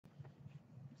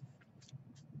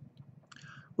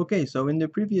Okay, so in the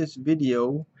previous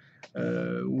video,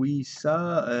 we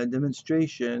saw a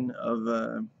demonstration of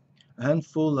a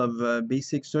handful of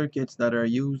basic circuits that are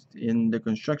used in the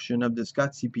construction of the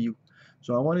SCOT CPU.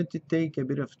 So I wanted to take a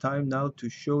bit of time now to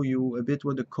show you a bit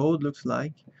what the code looks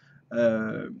like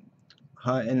uh,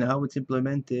 and how it's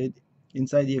implemented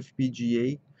inside the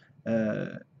FPGA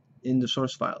in the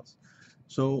source files.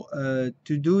 So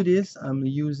to do this, I'm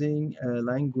using a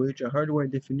language, a hardware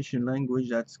definition language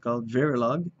that's called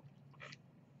Verilog.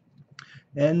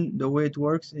 And the way it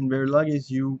works in Verilog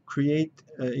is you create,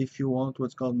 if you want,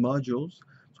 what's called modules.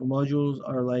 So modules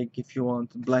are like, if you want,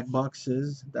 black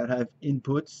boxes that have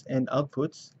inputs and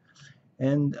outputs.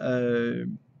 And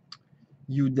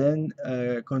you then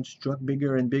construct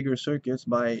bigger and bigger circuits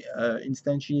by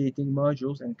instantiating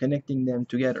modules and connecting them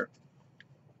together.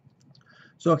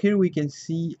 So here we can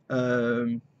see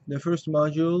the first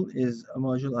module is a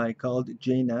module I called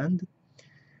JNAND.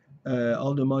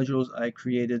 All the modules I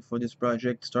created for this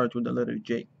project start with the letter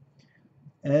J.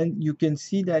 And you can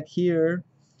see that here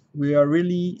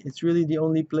it's really the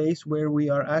only place where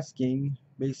we are asking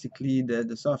basically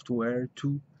the software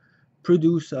to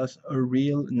produce us a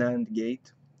real NAND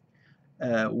gate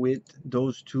with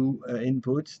those two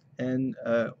inputs and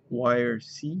wire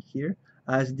C here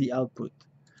as the output.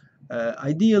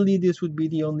 Ideally, this would be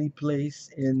the only place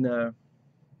in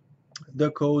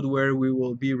the code where we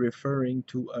will be referring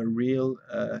to a real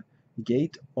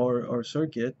gate or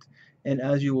circuit. And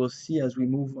as you will see as we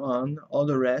move on, all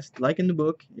the rest, like in the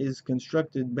book, is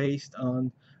constructed based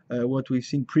on what we've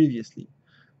seen previously.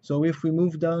 So if we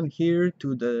move down here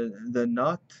to the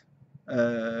NOT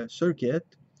circuit,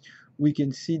 we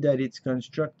can see that it's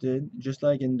constructed just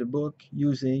like in the book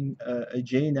using a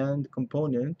JNAND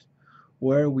component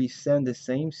where we send the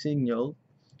same signal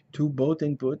to both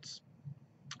inputs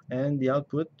and the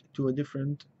output to a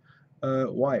different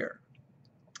wire.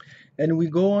 And we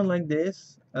go on like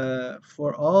this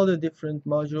for all the different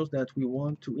modules that we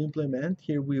want to implement.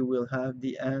 Here we will have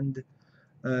the AND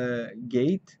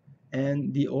gate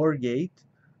and the OR gate,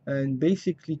 and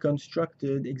basically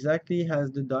constructed exactly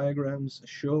as the diagrams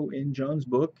show in John's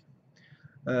book.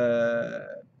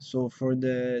 So for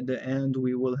the AND,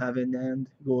 we will have an AND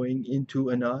going into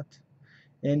a NOT,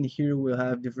 and here we'll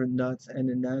have different NOTs and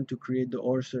a NAND to create the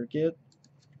OR circuit.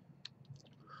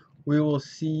 We will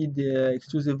see the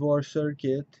exclusive OR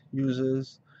circuit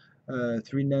uses 3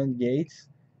 NAND gates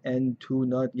and 2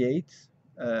 NOT gates,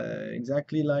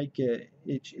 exactly like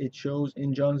it shows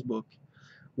in John's book.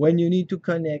 When you need to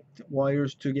connect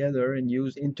wires together and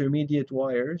use intermediate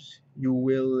wires, you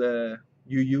will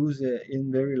you use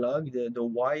in Verilog the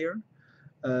wire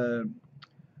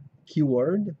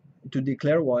keyword to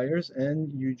declare wires,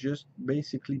 and you just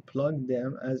basically plug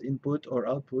them as input or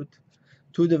output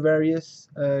to the various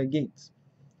gates.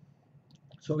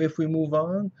 So if we move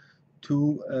on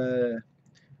to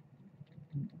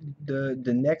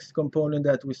the next component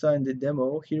that we saw in the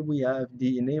demo, here we have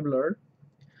the enabler.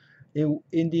 In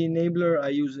the enabler, I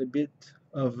use a bit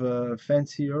of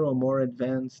fancier or more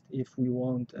advanced, if we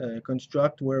want,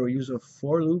 construct where we use a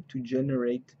for loop to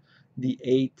generate the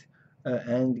 8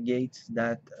 AND gates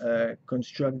that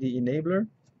construct the enabler.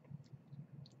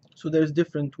 So there's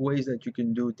different ways that you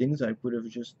can do things. I could have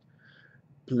just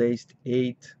placed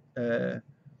 8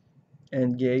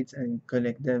 AND gates and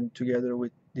connect them together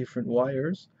with different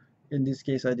wires. In this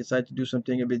case, I decided to do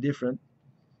something a bit different.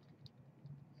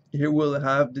 Here we'll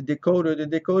have the decoder. The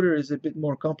decoder is a bit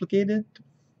more complicated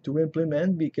to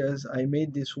implement because I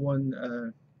made this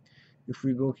one. If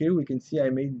we go here, we can see I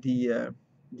made the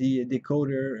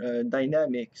decoder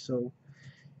dynamic. So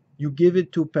you give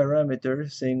it two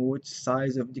parameters saying which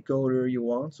size of decoder you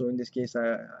want. So in this case,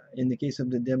 in the case of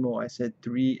the demo, I said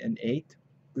 3 and 8.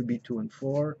 Could be 2 and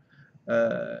 4.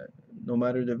 No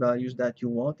matter the values that you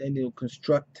want, and it'll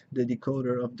construct the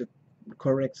decoder of the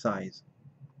correct size.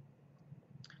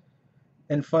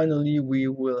 And finally, we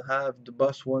will have the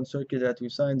bus 1 circuit that we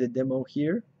saw in the demo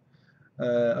here.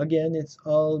 Again, it's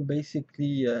all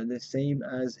basically the same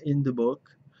as in the book.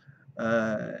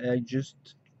 I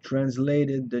just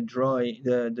translated the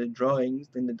drawings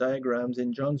and the diagrams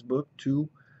in John's book to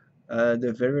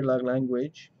the Verilog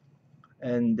language,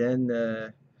 and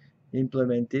then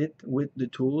implement it with the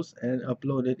tools and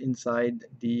upload it inside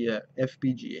the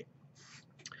FPGA.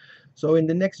 So in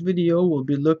the next video, we'll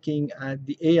be looking at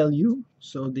the ALU,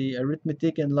 so the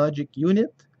arithmetic and logic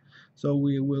unit. So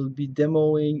we will be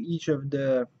demoing each of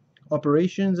the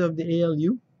operations of the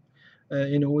ALU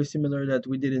in a way similar that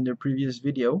we did in the previous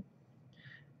video.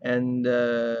 And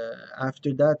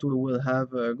after that, we will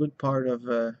have a good part of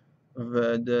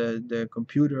the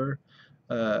computer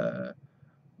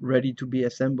ready to be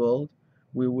assembled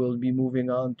we will be moving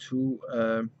on to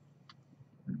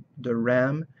the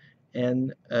RAM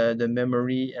and the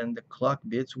memory and the clock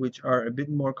bits, which are a bit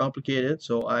more complicated,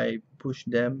 so I push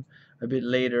them a bit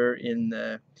later in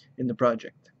the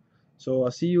project. So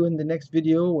I'll see you in the next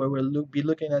video where we'll be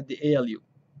looking at the ALU.